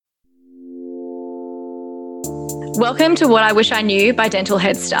Welcome to What I Wish I Knew by Dental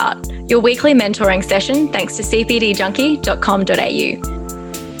Head Start, your weekly mentoring session thanks to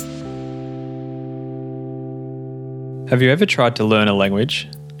cpdjunkie.com.au. Have you ever tried to learn a language?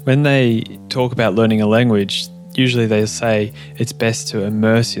 When they talk about learning a language, usually they say it's best to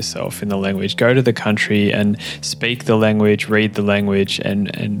immerse yourself in the language, go to the country and speak the language, read the language,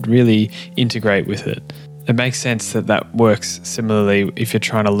 and really integrate with it. It makes sense that that works similarly if you're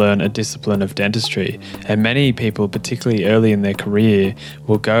trying to learn a discipline of dentistry. And many people, particularly early in their career,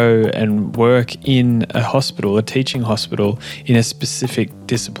 will go and work in a hospital, a teaching hospital, in a specific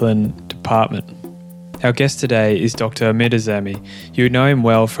discipline department. Our guest today is Dr. Omid Azami. You know him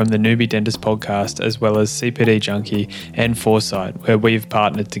well from the Newbie Dentist podcast, as well as CPD Junkie and Foresight, where we've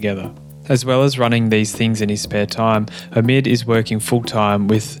partnered together. As well as running these things in his spare time, Omid is working full-time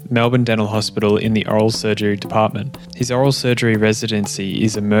with Melbourne Dental Hospital in the oral surgery department. His oral surgery residency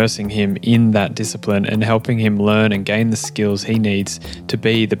is immersing him in that discipline and helping him learn and gain the skills he needs to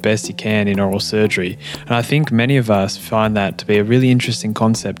be the best he can in oral surgery. And I think many of us find that to be a really interesting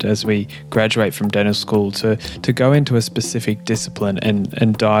concept as we graduate from dental school to go into a specific discipline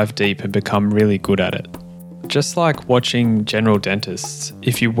and dive deep and become really good at it. Just like watching general dentists,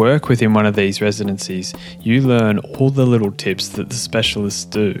 if you work within one of these residencies, you learn all the little tips that the specialists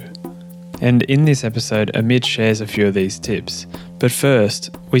do. And in this episode, Omid shares a few of these tips. But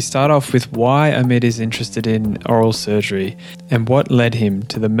first, we start off with why Omid is interested in oral surgery and what led him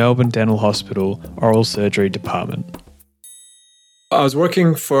to the Melbourne Dental Hospital Oral Surgery Department. I was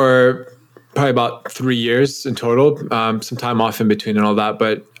working for probably about 3 years in total, some time off in between and all that,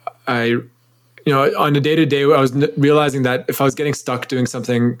 but on the day-to-day, I was realizing that if I was getting stuck doing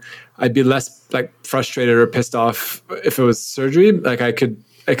something, I'd be less frustrated or pissed off if it was surgery. I kind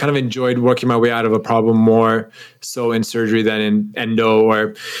of enjoyed working my way out of a problem more so in surgery than in endo,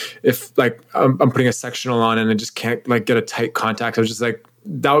 or if I'm putting a sectional on and I just can't get a tight contact. I was just that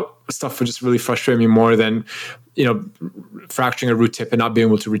stuff would just really frustrate me more than, fracturing a root tip and not being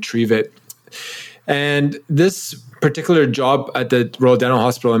able to retrieve it. And this particular job at the Royal Dental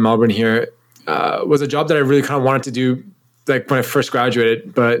Hospital in Melbourne here, was a job that I really kind of wanted to do when I first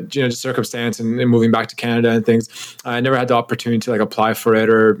graduated, but just circumstance and moving back to Canada and things, I never had the opportunity to apply for it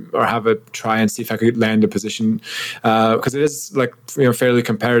or have a try and see if I could land a position because it is fairly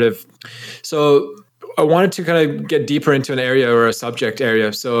competitive. So I wanted to kind of get deeper into an area or a subject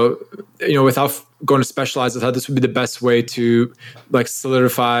area. So without going to specialize, I thought this would be the best way to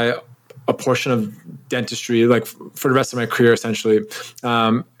solidify a portion of dentistry, for the rest of my career, essentially.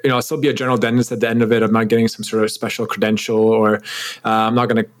 I'll still be a general dentist at the end of it. I'm not getting some sort of special credential, or I'm not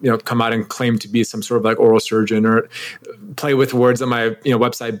going to, come out and claim to be some sort of oral surgeon or play with words on my,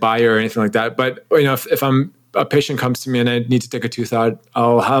 website bio or anything like that. But, if a patient comes to me and I need to take a tooth out,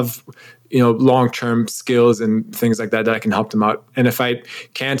 I'll have, long-term skills and things like that I can help them out. And if I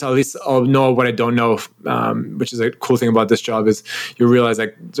can't, at least I'll know what I don't know, which is a cool thing about this job is you realize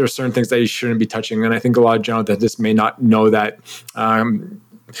there are certain things that you shouldn't be touching. And I think a lot of general dentists may not know that.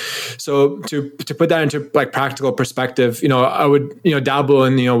 So to put that into practical perspective, I would, dabble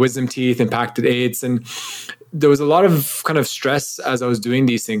in, wisdom teeth, impacted eights. And there was a lot of kind of stress as I was doing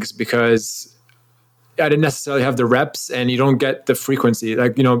these things because I didn't necessarily have the reps and you don't get the frequency.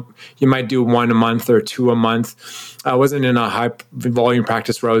 You might do one a month or two a month. I wasn't in a high volume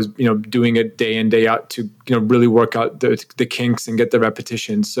practice where I was, doing it day in, day out to, really work out the kinks and get the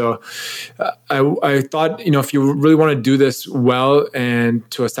repetition. So I thought, if you really want to do this well and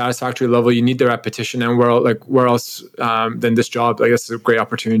to a satisfactory level, you need the repetition. And where else than this job? This is a great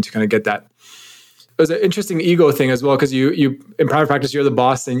opportunity to kind of get that. It was an interesting ego thing as well, because you in private practice, you're the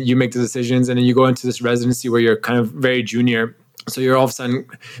boss and you make the decisions, and then you go into this residency where you're kind of very junior. So you're all of a sudden,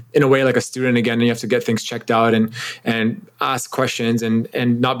 in a way, like a student again, and you have to get things checked out and ask questions and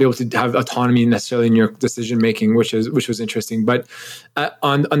not be able to have autonomy necessarily in your decision making, which was interesting. But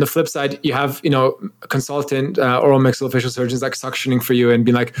on the flip side, you have consultant oral maxillofacial surgeons suctioning for you and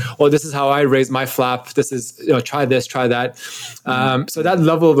being like, "Oh, this is how I raise my flap. This is try this, try that." So that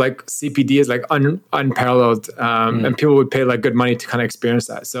level of CPD is unparalleled, and people would pay good money to kind of experience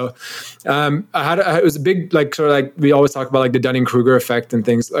that. So it was a big we always talk about the Dunning-Kruger effect and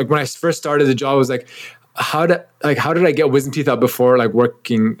things. When I first started the job, I was how did I get wisdom teeth out before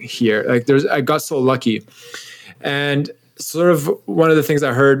working here? I got so lucky. And sort of one of the things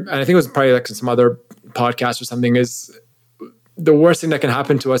I heard, and I think it was probably in some other podcast or something, is the worst thing that can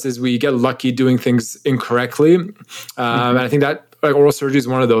happen to us is we get lucky doing things incorrectly. And I think that like oral surgery is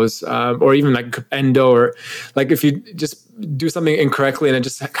one of those, or even like endo, or like if you just do something incorrectly and it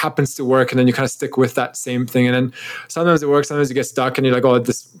just happens to work, and then you kind of stick with that same thing, and then sometimes it works, sometimes you get stuck, and you're like, oh,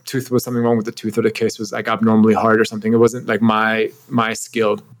 this tooth was something wrong with the tooth, or the case was like abnormally hard or something. It wasn't like my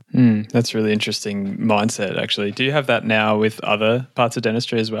skill. That's really interesting mindset, actually. Do you have that now with other parts of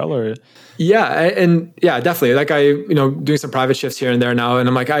dentistry as well, or? Yeah, and yeah, definitely. Like doing some private shifts here and there now, and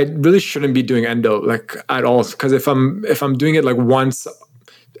I'm like, I really shouldn't be doing endo like at all, because if I'm doing it like once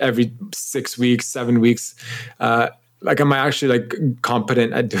every 6 weeks, 7 weeks, like am I actually like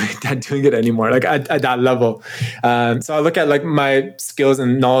competent at doing it anymore? Like at that level. So I look at like my skills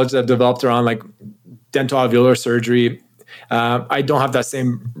and knowledge that I've developed around like dental alveolar surgery. I don't have that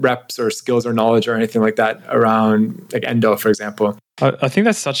same reps or skills or knowledge or anything like that around like endo, for example. I think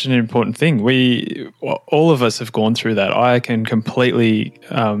that's such an important thing. All of us have gone through that. I can completely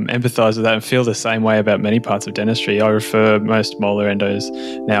empathize with that and feel the same way about many parts of dentistry. I refer most molar endos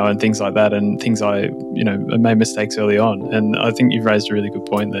now and things like that, and things I made mistakes early on. And I think you've raised a really good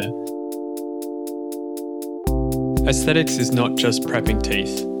point there. Aesthetics is not just prepping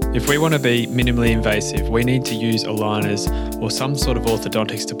teeth. If we want to be minimally invasive, we need to use aligners or some sort of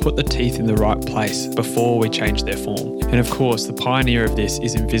orthodontics to put the teeth in the right place before we change their form. And of course, the pioneer of this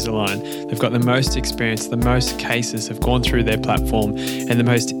is Invisalign. They've got the most experience, the most cases have gone through their platform, and the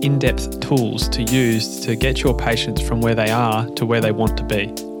most in-depth tools to use to get your patients from where they are to where they want to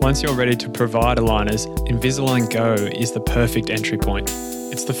be. Once you're ready to provide aligners, Invisalign Go is the perfect entry point.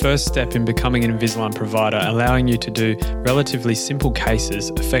 It's the first step in becoming an Invisalign provider, allowing you to do relatively simple cases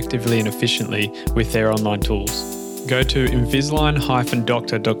effectively and efficiently with their online tools. Go to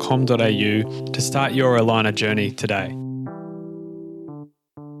invisalign-doctor.com.au to start your aligner journey today.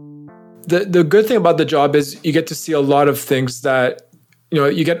 The good thing about the job is you get to see a lot of things that,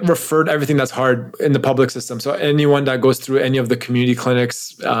 you get referred everything that's hard in the public system. So anyone that goes through any of the community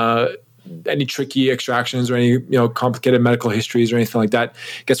clinics, any tricky extractions or any complicated medical histories or anything like that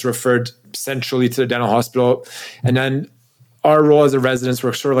gets referred centrally to the dental hospital. And then our role as a residents,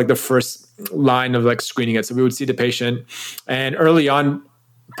 we're sort of like the first line of like screening it. So we would see the patient, and early on,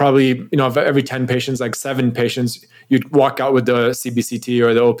 probably of every 10 patients, like 7 patients, you'd walk out with the CBCT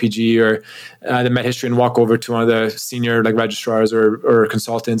or the OPG or the med history and walk over to one of the senior like registrars or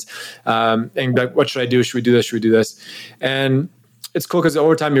consultants, and like, what should I do? Should we do this? Should we do this? And it's cool because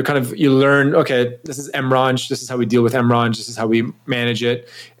over time you learn, okay, this is MRONJ, this is how we deal with MRONJ, this is how we manage it.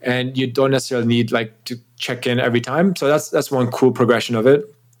 And you don't necessarily need like to check in every time. So that's one cool progression of it.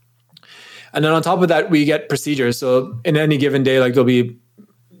 And then on top of that, we get procedures. So in any given day, like there'll be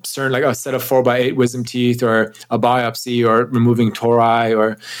certain like a set of 4x8 wisdom teeth or a biopsy or removing tori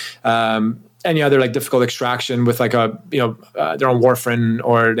or any other like difficult extraction with like they're on warfarin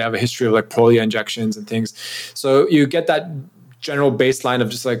or they have a history of like Prolia injections and things. So you get that general baseline of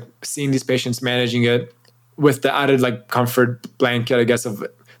just like seeing these patients, managing it with the added like comfort blanket, I guess, of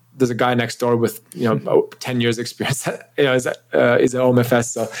there's a guy next door with 10 years experience is an OMFS,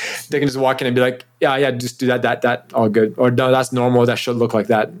 so they can just walk in and be like, yeah just do that all good, or no, that's normal, that should look like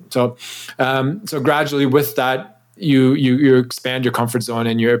that. So gradually with that you expand your comfort zone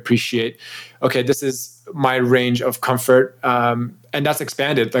and you appreciate, okay, this is my range of comfort, and that's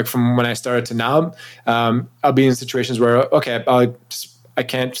expanded like from when I started to now. I'll be in situations where I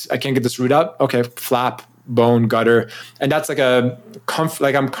can't get this root out, okay, flap, bone, gutter, and that's like I'm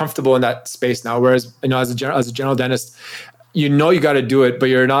comfortable in that space now. Whereas as a general dentist, you got to do it, but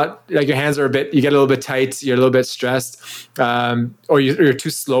you're not, like, your hands are you get a little bit tight, you're a little bit stressed, or you're too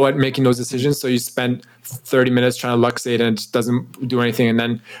slow at making those decisions. So you spend 30 minutes trying to luxate and it just doesn't do anything. And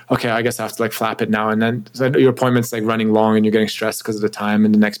then, okay, I guess I have to like flap it now. And then so your appointment's like running long and you're getting stressed because of the time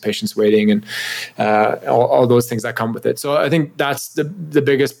and the next patient's waiting and all those things that come with it. So I think that's the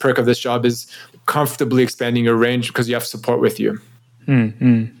biggest perk of this job is comfortably expanding your range because you have support with you.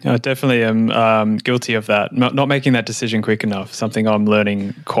 I definitely am guilty of that. Not making that decision quick enough. Something I'm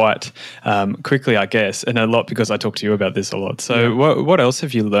learning quite quickly, I guess, and a lot because I talk to you about this a lot. So, yeah. What else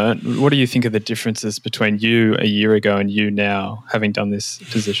have you learned? What do you think are the differences between you a year ago and you now, having done this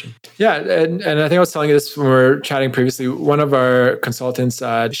position? Yeah, and I think I was telling you this when we were chatting previously. One of our consultants,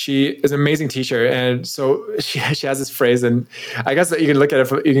 she is an amazing teacher, and so she has this phrase, and I guess that you can look at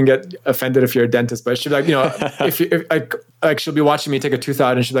it, you can get offended if you're a dentist, but she'll be like, if she'll be watching me take a tooth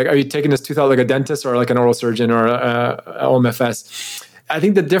out and she's like, are you taking this tooth out like a dentist or like an oral surgeon or a OMFS? I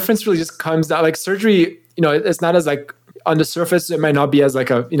think the difference really just comes down, like surgery, it's not as like on the surface, it might not be as like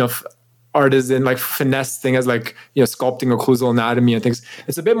a, artisan, like finesse thing as like, sculpting occlusal anatomy and things.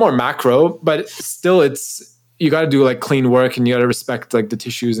 It's a bit more macro, but still it's you got to do like clean work, and you got to respect like the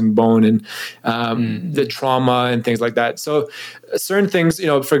tissues and bone and the trauma and things like that. So certain things,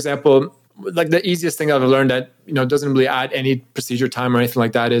 for example, like the easiest thing I've learned that, doesn't really add any procedure time or anything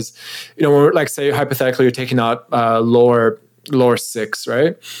like that is, when we're like, say hypothetically, you're taking out lower 6,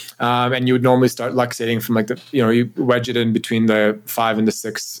 right? And you would normally start luxating from like you wedge it in between the 5 and the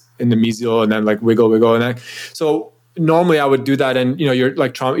 6 in the mesial, and then like wiggle. And then, so normally I would do that, and you're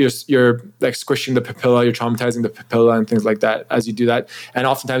like you're like squishing the papilla, you're traumatizing the papilla and things like that as you do that. And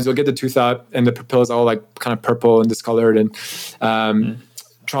oftentimes you'll get the tooth out and the papilla is all like kind of purple and discolored and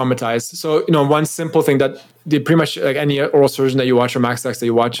traumatized. So one simple thing that pretty much like any oral surgeon that you watch or maxillofacial that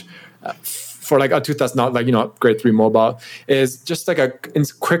you watch for like a tooth that's not like grade 3 mobile is just like a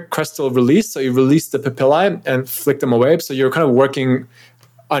quick crystal release. So you release the papillae and flick them away. So you're kind of working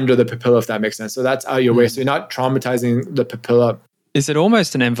under the papilla, if that makes sense. So that's out of your way. So you're not traumatizing the papilla. Is it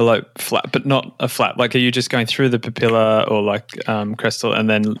almost an envelope flap, but not a flap? Like, are you just going through the papilla or like crestal and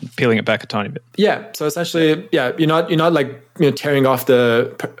then peeling it back a tiny bit? Yeah. So essentially, you're not like tearing off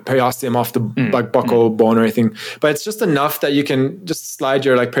the periosteum off the like buccal bone or anything, but it's just enough that you can just slide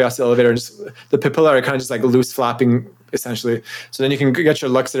your like periosteal elevator and just the papilla are kind of just like loose flapping essentially. So then you can get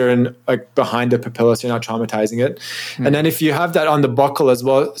your luxator in like behind the papilla, so you're not traumatizing it. And then if you have that on the buccal as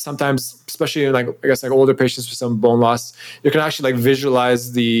well, sometimes, especially in like, I guess like older patients with some bone loss, you can actually like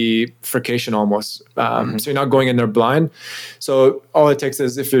visualize the furcation almost. So you're not going in there blind. So all it takes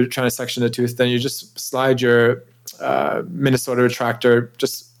is, if you're trying to section the tooth, then you just slide your Minnesota retractor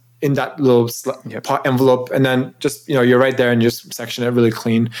just in that little envelope, and then just you're right there and you just section it really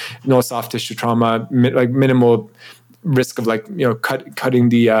clean. No soft tissue trauma, like minimal risk of like cutting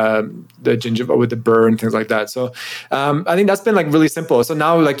the gingiva with the burr and things like that. So I think that's been like really simple. So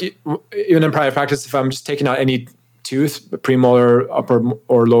now, like even in private practice, if I'm just taking out any tooth, premolar, upper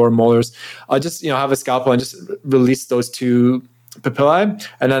or lower molars, I'll just have a scalpel and just release those 2 papillae,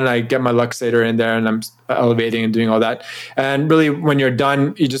 and then I get my luxator in there and I'm elevating and doing all that. And really, when you're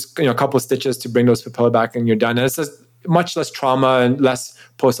done, you just a couple of stitches to bring those papillae back, and you're done. And it's just much less trauma and less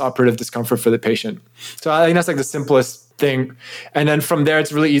post-operative discomfort for the patient. So I think that's like the simplest thing. And then from there,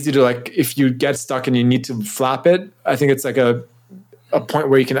 it's really easy to like, if you get stuck and you need to flap it, I think it's like a point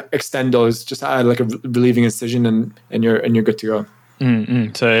where you can extend those, just add like a relieving incision, and you're good to go.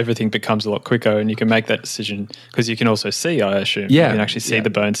 So everything becomes a lot quicker, and you can make that decision because you can also see, I assume. Yeah. You can actually see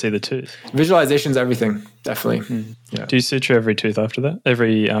the bone, see the tooth. Visualization is everything, definitely. Yeah. Do you suture every tooth after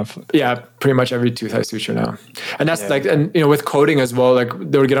that? Yeah, pretty much every tooth I suture now. And that's like, and with coding as well, like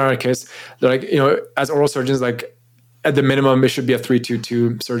they would get on our case, they're like, as oral surgeons, like at the minimum, it should be a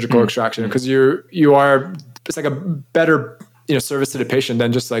 3-2-2 surgical extraction, because it's like a better service to the patient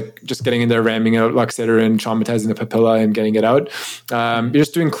than just getting in there, ramming a luxator and traumatizing the papilla and getting it out. You're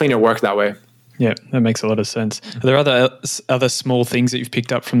just doing cleaner work that way. Yeah, that makes a lot of sense. Are there other small things that you've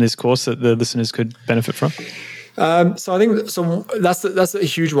picked up from this course that the listeners could benefit from? So I think that's a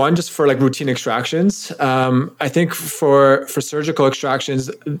huge one, just for like routine extractions. I think for surgical extractions,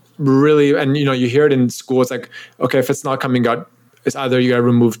 really, and you hear it in school, it's like, okay, if it's not coming out, it's either you got to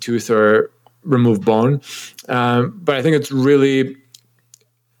remove tooth or remove bone. But I think it's really,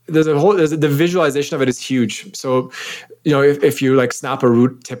 the visualization of it is huge. So, if you like snap a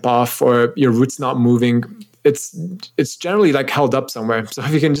root tip off or your root's not moving, it's generally like held up somewhere. So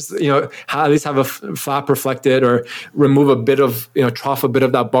if you can just, at least have a flap reflected, or remove a bit of, trough a bit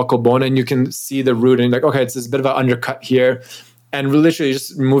of that buccal bone, and you can see the root, and like, okay, it's this bit of an undercut here. And literally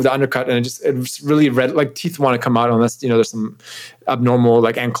just remove the undercut, and it's really red. Like teeth want to come out unless there's some abnormal,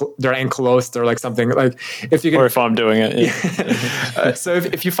 like they're ankylosed or like something. Like if you can, or if I'm doing it. So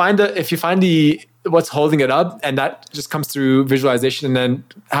if you find the what's holding it up, and that just comes through visualization, and then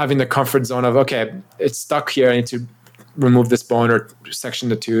having the comfort zone of, okay, it's stuck here, I need to remove this bone or section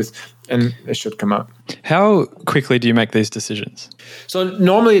the tooth, and it should come out. How quickly do you make these decisions? So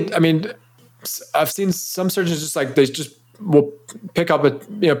normally, I mean, I've seen some surgeons just like they just will pick up a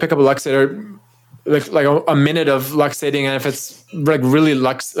luxator, like a minute of luxating, and if it's like really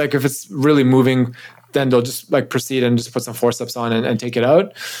if it's really moving, then they'll just like proceed and just put some forceps on and take it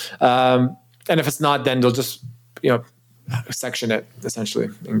out. And if it's not, then they'll just section it essentially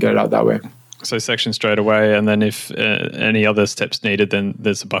and get it out that way. So section straight away, and then if any other steps needed, then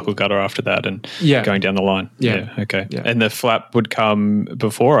there's a buccal gutter after that, and going down the line. Okay. Yeah. And the flap would come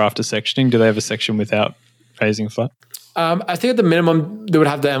before or after sectioning? Do they have a section without raising a flap? I think at the minimum they would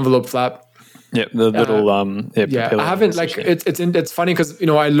have the envelope flap. Yep, the little I haven't like it's funny because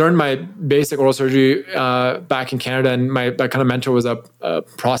I learned my basic oral surgery back in Canada, and my kind of mentor was a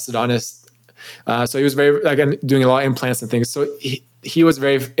prosthodontist, so he was very doing a lot of implants and things. So he was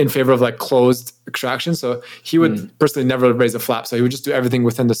very in favor of like closed extraction. So he would personally never raise a flap. So he would just do everything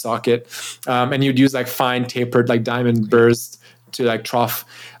within the socket. And you'd use like fine tapered like diamond burrs to like trough.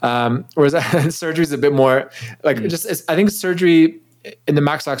 Whereas surgery is a bit more like I think surgery in the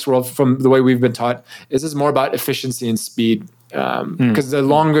max vax world, from the way we've been taught, is more about efficiency and speed. Because the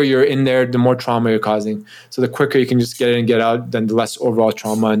longer you're in there, the more trauma you're causing. So the quicker you can just get in and get out, then the less overall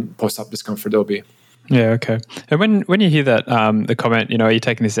trauma and post-op discomfort there'll be. Yeah, okay. And when you hear that, the comment, are you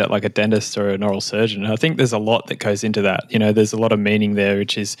taking this out like a dentist or an oral surgeon? I think there's a lot that goes into that. There's a lot of meaning there,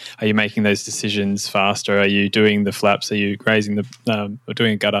 which is, are you making those decisions faster? Are you doing the flaps? Are you raising or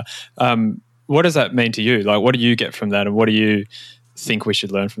doing a gutter? What does that mean to you? Like, what do you get from that? And what do you think we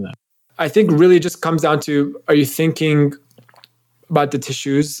should learn from that? I think really just comes down to, are you thinking about the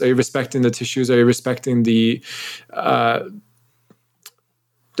tissues? Are you respecting the tissues? Are you respecting the...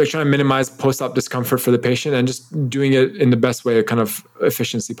 they're trying to minimize post-op discomfort for the patient and just doing it in the best way, kind of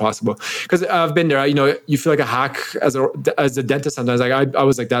efficiency possible. Because I've been there, you feel like a hack as a dentist sometimes. Like I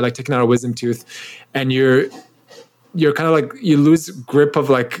was like that, like taking out a wisdom tooth, and you're kind of like, you lose grip of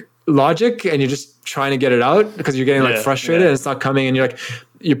like logic, and you're just trying to get it out because you're getting like frustrated and it's not coming, and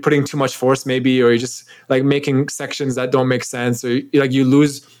you're putting too much force maybe, or you're just like making sections that don't make sense, or you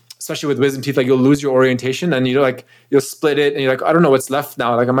lose. Especially with wisdom teeth, like you'll lose your orientation, and you'll split it, and you're like, I don't know what's left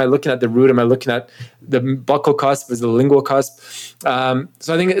now. Like, am I looking at the root? Am I looking at the buccal cusp? Is the lingual cusp? So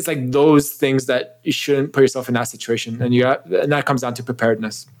I think it's like those things that you shouldn't put yourself in that situation, and that comes down to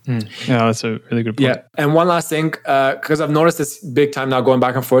preparedness. Yeah, that's a really good point. Yeah, and one last thing, because I've noticed this big time now, going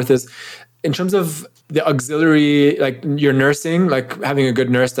back and forth, is in terms of the auxiliary, like your nursing, like having a good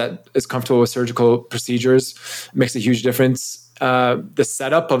nurse that is comfortable with surgical procedures makes a huge difference. The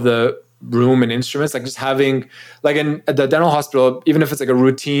setup of the room and instruments, like just having, like at the dental hospital, even if it's like a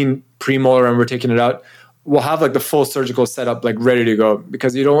routine premolar and we're taking it out, we'll have like the full surgical setup like ready to go,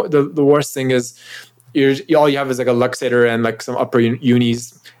 because the worst thing is all you have is like a luxator and like some upper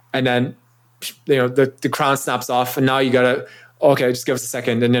unis, and then the crown snaps off, and now you gotta, okay, just give us a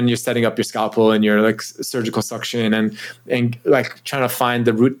second, and then you're setting up your scalpel and your like surgical suction and like trying to find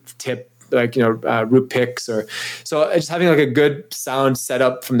the root tip, like root picks, or so just having like a good sound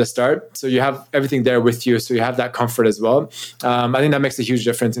setup from the start, so you have everything there with you, so you have that comfort as well. I think that makes a huge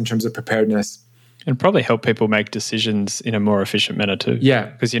difference in terms of preparedness. And probably help people make decisions in a more efficient manner too. Yeah.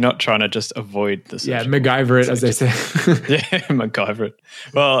 Because you're not trying to just avoid the surgical. Yeah, MacGyver it, as they say. Yeah, MacGyver it.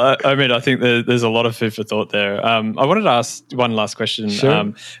 Well, I think there's a lot of food for thought there. I wanted to ask one last question.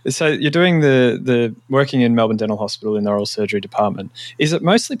 Sure. So you're doing the working in Melbourne Dental Hospital in the oral surgery department. Is it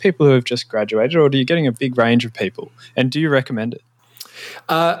mostly people who have just graduated, or are you getting a big range of people? And do you recommend it?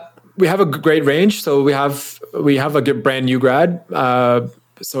 We have a great range. So we have a good brand new grad.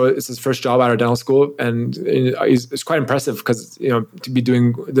 So it's his first job out of dental school, and it's quite impressive because to be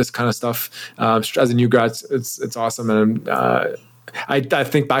doing this kind of stuff as a new grad, it's awesome. And I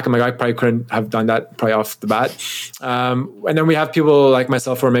think back, I'm like, I probably couldn't have done that probably off the bat. And then we have people like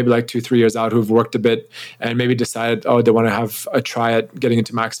myself who are maybe like 2-3 years out who've worked a bit and maybe decided, they want to have a try at getting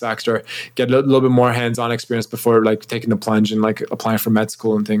into max vax or get a little bit more hands-on experience before like taking the plunge and like applying for med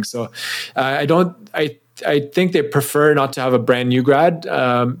school and things. So I think they prefer not to have a brand new grad.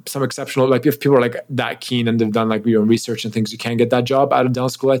 Some exceptional, like if people are like that keen and they've done like research and things, you can get that job out of dental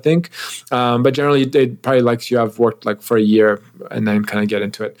school, I think. But generally, they'd probably like to have worked like for a year and then kind of get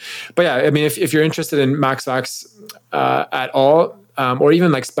into it. But yeah, I mean, if you're interested in max vax at all, or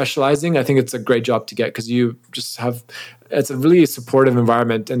even like specializing, I think it's a great job to get because you just have, it's a really supportive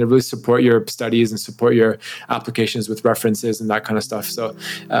environment and they really support your studies and support your applications with references and that kind of stuff. So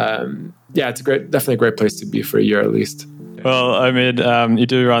yeah, it's definitely a great place to be for a year at least. Well, Omid, you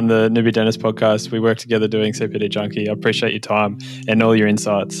do run the Newbie Dentist podcast. We work together doing CPD Junkie. I appreciate your time and all your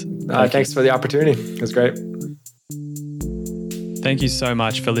insights. Thanks for the opportunity. It was great. Thank you so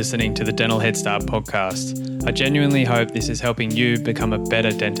much for listening to the Dental Head Start podcast. I genuinely hope this is helping you become a better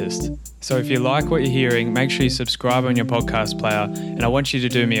dentist. So if you like what you're hearing, make sure you subscribe on your podcast player. And I want you to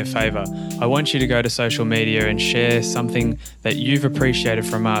do me a favor. I want you to go to social media and share something that you've appreciated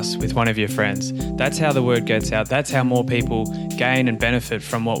from us with one of your friends. That's how the word gets out. That's how more people gain and benefit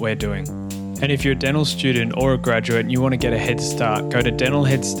from what we're doing. And if you're a dental student or a graduate and you want to get a head start, go to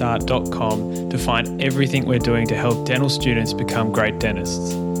dentalheadstart.com to find everything we're doing to help dental students become great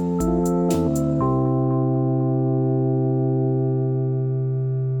dentists.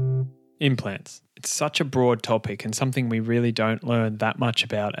 Implants. It's such a broad topic and something we really don't learn that much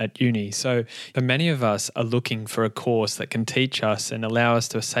about at uni. So many of us are looking for a course that can teach us and allow us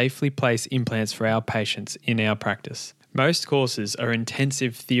to safely place implants for our patients in our practice. Most courses are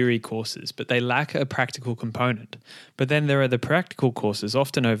intensive theory courses, but they lack a practical component. But then there are the practical courses,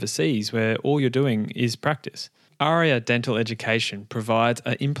 often overseas, where all you're doing is practice. ARIA Dental Education provides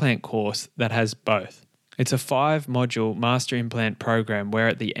an implant course that has both. It's a 5-module master implant program where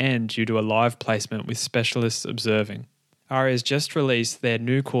at the end you do a live placement with specialists observing. ARIA has just released their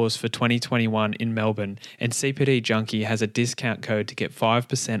new course for 2021 in Melbourne, and CPD Junkie has a discount code to get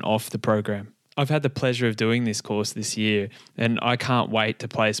 5% off the program. I've had the pleasure of doing this course this year, and I can't wait to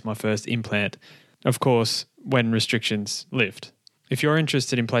place my first implant, of course, when restrictions lift. If you're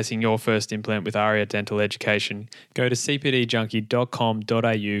interested in placing your first implant with ARIA Dental Education, go to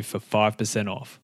cpdjunkie.com.au for 5% off.